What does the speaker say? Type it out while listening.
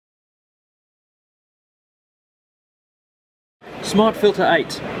Smart Filter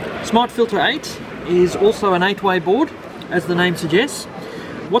 8. Smart Filter 8 is also an 8-way board, as the name suggests.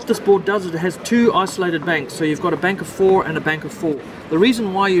 What this board does is it has two isolated banks, so you've got a bank of 4 and a bank of 4. The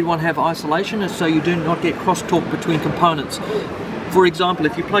reason why you want to have isolation is so you do not get crosstalk between components. For example,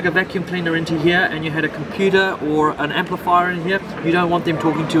 if you plug a vacuum cleaner into here and you had a computer or an amplifier in here, you don't want them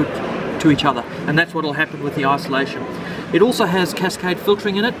talking to each other, and that's what will happen with the isolation. It also has Cascade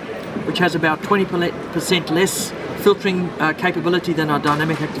filtering in it, which has about 20% less filtering capability than our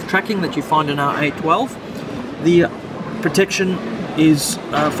dynamic active tracking that you find in our A12. The protection is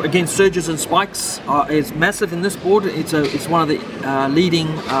against surges and spikes is massive in this board. It's one of the leading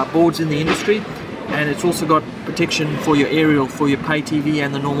boards in the industry, and it's also got protection for your aerial, for your pay TV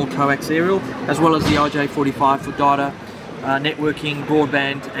and the normal coax aerial, as well as the RJ45 for data, networking,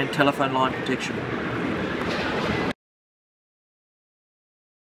 broadband and telephone line protection.